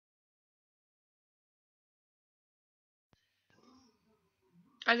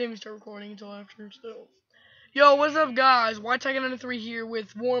I didn't even start recording until after, so. Yo, what's up, guys? White-Tiger93 here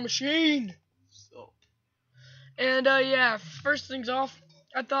with War Machine. So. And, yeah, first things off,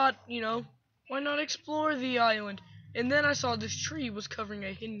 I thought, why not explore the island? And then I saw this tree was covering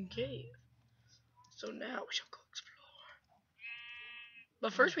a hidden cave. So now we shall go explore.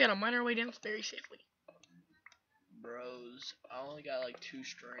 But first, we gotta mine our way down very safely. Bros, I only got like 2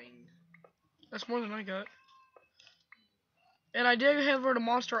 string. That's more than I got. And I did head over to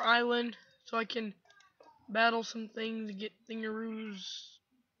Monster Island so I can battle some things to get thingaroos.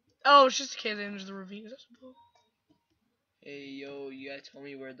 Oh, it's just a cave that enters the ravines, I suppose. Hey, yo, you gotta tell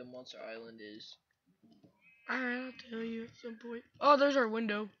me where the Monster Island is. Alright, I'll tell you at some point. Oh, there's our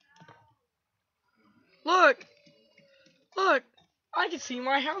window. Look! Look! I can see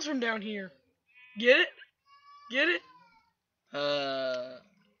my house from down here. Get it? Get it?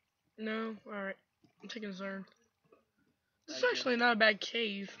 No? Alright. I'm taking a turn. This is actually not a bad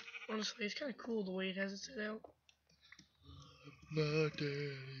cave. Honestly, it's kind of cool the way it has it set out. My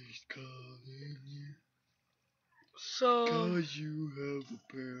daddy's calling you. So, 'cause you have a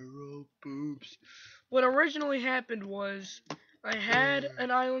pair of boobs. What originally happened was I had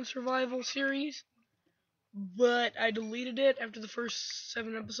an island survival series, but I deleted it after the first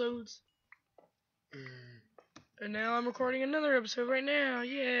 7 episodes. And now I'm recording another episode right now.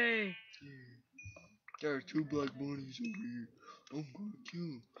 Yay! There are 2 black bunnies over here. I'm gonna kill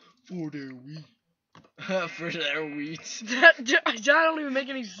them for their wheat. For their wheat. That don't even make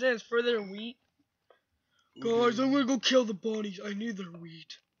any sense. For their wheat. Guys, I'm gonna go kill the bunnies. I need their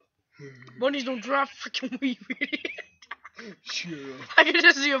wheat. Bunnies don't drop freaking wheat. Shut up. I can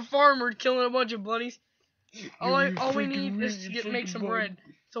just see a farmer killing a bunch of bunnies. All we need is to make some bread.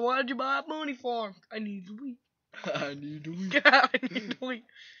 So why did you buy a bunny farm? I need the wheat. I need the wheat. I need the wheat.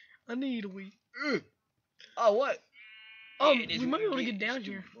 I need the wheat. Oh, what? Oh, we might be able to get down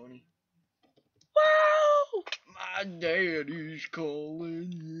here. Funny. Wow! My daddy's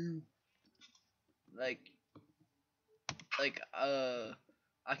calling you. I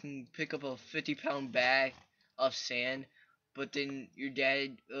can pick up a 50-pound bag of sand, but then your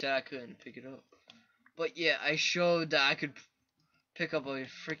dad said I couldn't pick it up. But yeah, I showed that I could pick up a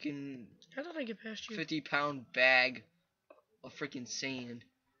freaking How did I get past you? 50-pound bag of freaking sand.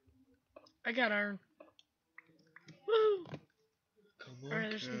 I got iron. Woo! Come on, Alright,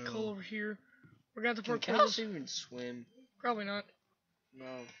 there's some coal over here. We're gonna have to Can port cows even swim? Probably not.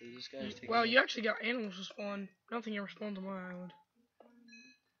 No, because this guy's taking. Wow, you actually got animals to spawn. Nothing ever spawns on my island.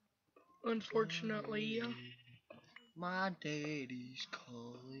 Unfortunately. My daddy's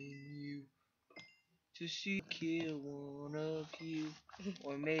calling you to see kill one of you,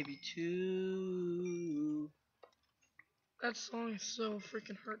 or maybe 2. That song is so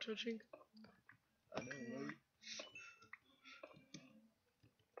freaking heart touching. I know, right?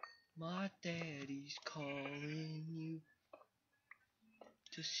 My daddy's calling you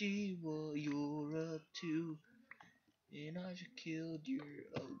to see what you're up to, and I just killed your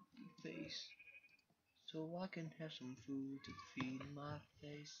ugly face, so I can have some food to feed my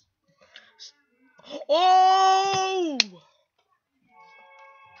face. Oh!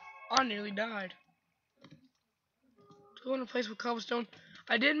 I nearly died. To go in a place with cobblestone.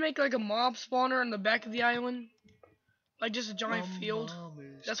 I did make like a mob spawner in the back of the island. Like just a giant field.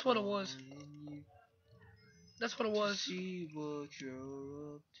 That's what it was. That's what it was.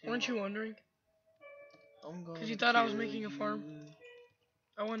 Weren't you wondering? Because you thought I was making a farm.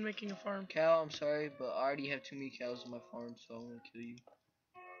 I wasn't making a farm. Cow, I'm sorry, but I already have too many cows in my farm, so I'm gonna kill you.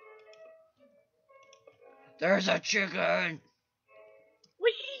 There's a chicken!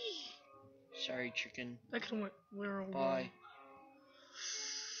 Whee! Sorry, chicken. That could have went real well. Bye.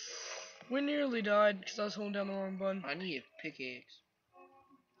 We nearly died because I was holding down the wrong button. I need a pickaxe.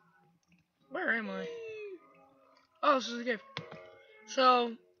 Where am I? Oh, this is a cave.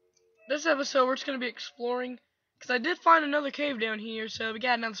 So, this episode we're just going to be exploring. Because I did find another cave down here, so we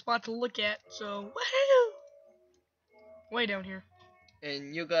got another spot to look at. So, woohoo! Way down here.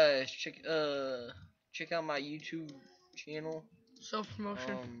 And you guys check out my YouTube channel.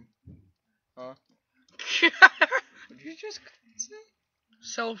 Self-promotion. Huh? What did you just say?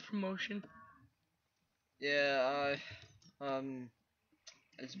 Self-promotion. Yeah,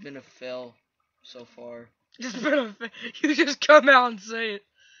 it's been a fail so far. It's been a you just come out and say it.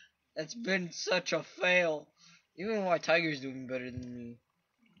 It's been such a fail. Even my Tiger's doing better than me.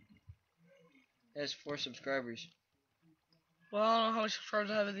 It has 4 subscribers. Well, I don't know how many subscribers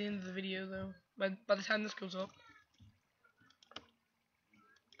I have at the end of the video, though. By the time this goes up.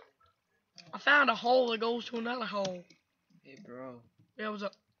 I found a hole that goes to another hole. Hey, bro. Yeah, what's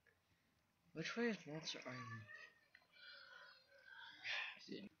up? Which way is Monster Island?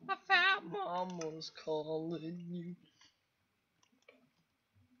 I found mama's calling you,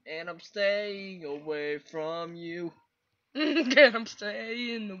 and I'm staying away from you. And I'm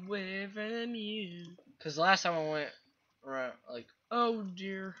staying away from you. Cause last time I went around, like, Oh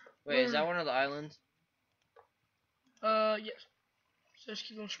dear. wait, is that one of the islands? Yes. So just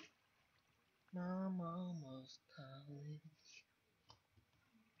keep going. My mama's calling.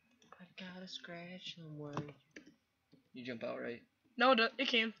 I got a scratch somewhere. You jump out, right? No, it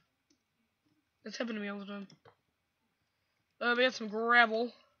can. It's happened to me all the time. We got some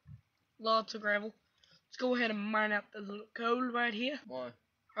gravel. Lots of gravel. Let's go ahead and mine out this little coal right here. Why?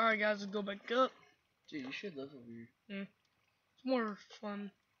 Alright guys, let's go back up. Dude, you should live over here. It's more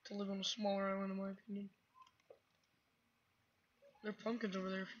fun to live on a smaller island in my opinion. There are pumpkins over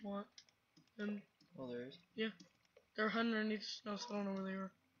there if you want. And Oh, there is? yeah. They're hiding underneath the snow, so I don't know where they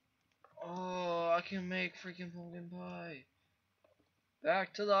are. Oh, I can make freaking pumpkin pie.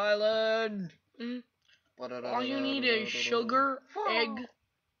 Back to the island. All you need is sugar, egg,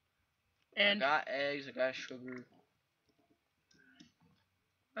 and I got eggs, I got sugar.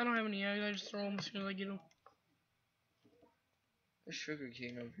 I don't have any eggs, I just throw them as soon as I get them. There's sugar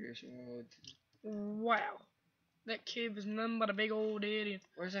cane over here, so we're going to... Wow. That cave is nothing but a big old dead end.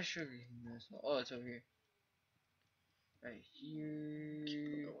 Where's that sugar cane? Oh, it's over here. Right here.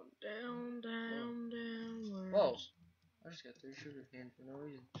 Keep going down. Whoa. I just got 3 sugar cans for no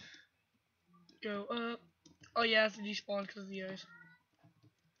reason. Go up. Oh yeah, it's despawned because of the ice.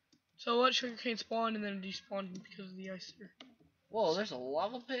 So what? Sugarcane spawned and then it despawned because of the ice there. Whoa, there's a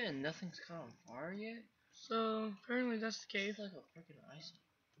lava pit and nothing's caught on fire yet? So apparently that's the cave. It's like a freaking ice.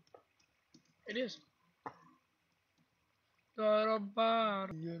 It is. Got a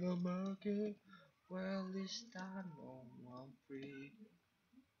bottle. In a market, well, this time I'm free.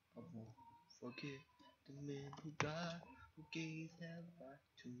 I won't forget the man who died, who gave that right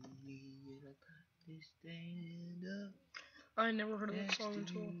to me, and I'll this stand up. I never heard of that Next song to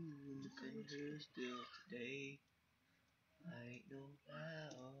until. you in the picture still today. I ain't no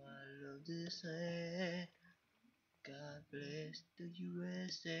how I love this land. God bless the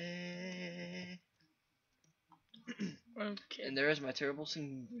USA. Okay. And there is my terrible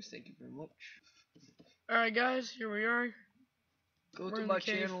singing voice. Thank you very much. Alright guys, here we are. Go We're to in my the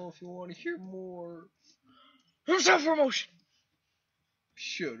cave. channel if you want to hear more. Self-promotion!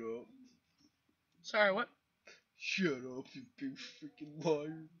 Shut up. Sorry, what? Shut up, you big freaking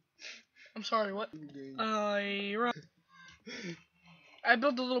liar. I'm sorry, what? I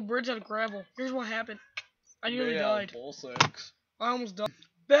built a little bridge out of gravel. Here's what happened. I nearly died. Ball sacks. I almost died.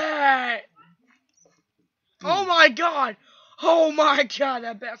 Bat! Oh my god! Oh my god,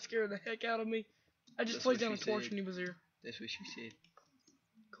 that bat scared the heck out of me. I just placed down a torch and he was there. That's what she said.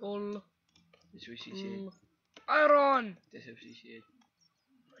 Cool. That's what she said. Iron! That's what she said.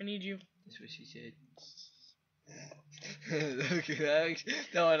 I need you. That's what she said. Okay,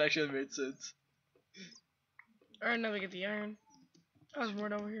 that one actually made sense. Alright, now we get the iron. I was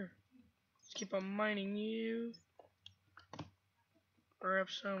right over here. Let's keep on mining you. Grab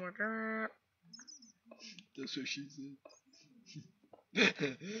some of that. That's what she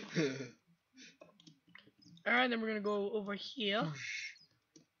said. Alright, then we're gonna go over here.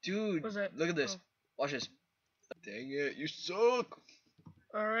 Dude, What's that? look at this. Oh. Watch this. Dang it, you suck.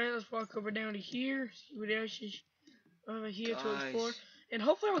 Alright, let's walk over down to here. See what else is over here to Guys. explore. And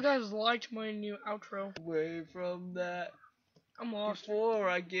hopefully you guys liked my new outro. Away from that. I'm lost. Before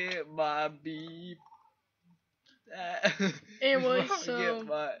I get my beep. Anyway, Before I so get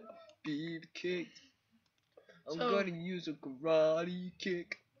my beep kicked, I'm So- gonna use a karate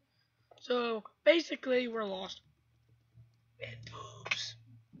kick. So basically we're lost. And boobs.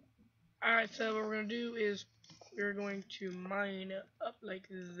 Alright, so what we're gonna do is we're going to mine up like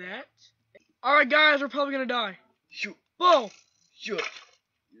that. Alright guys, we're probably gonna die. Shoot, Whoa! shoot,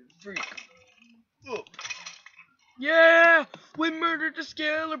 you freak. Oh. Yeah! We murdered the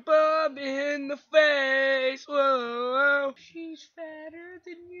Scalar Bob in the face! Whoa! She's fatter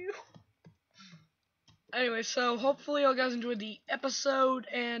than you. Anyway, so hopefully you guys enjoyed the episode,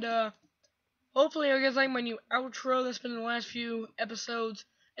 and hopefully you guys like my new outro that's been in the last few episodes.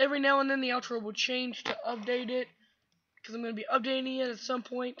 Every now and then the outro will change to update it, because I'm going to be updating it at some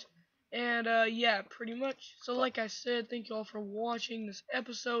point. And yeah, pretty much. So like I said, thank you all for watching this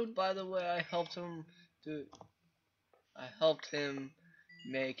episode. By the way, I helped him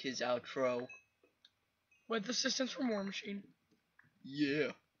make his outro. With assistance from War Machine.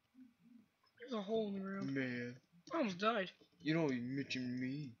 Yeah, There's a hole in the ground. man. I almost died. You don't even mention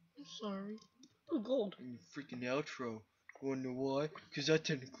me I'm sorry. Ooh, gold. in your freaking outro. You wanna know why? Because I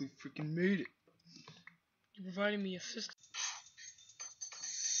technically freaking made it. You provided me assistance.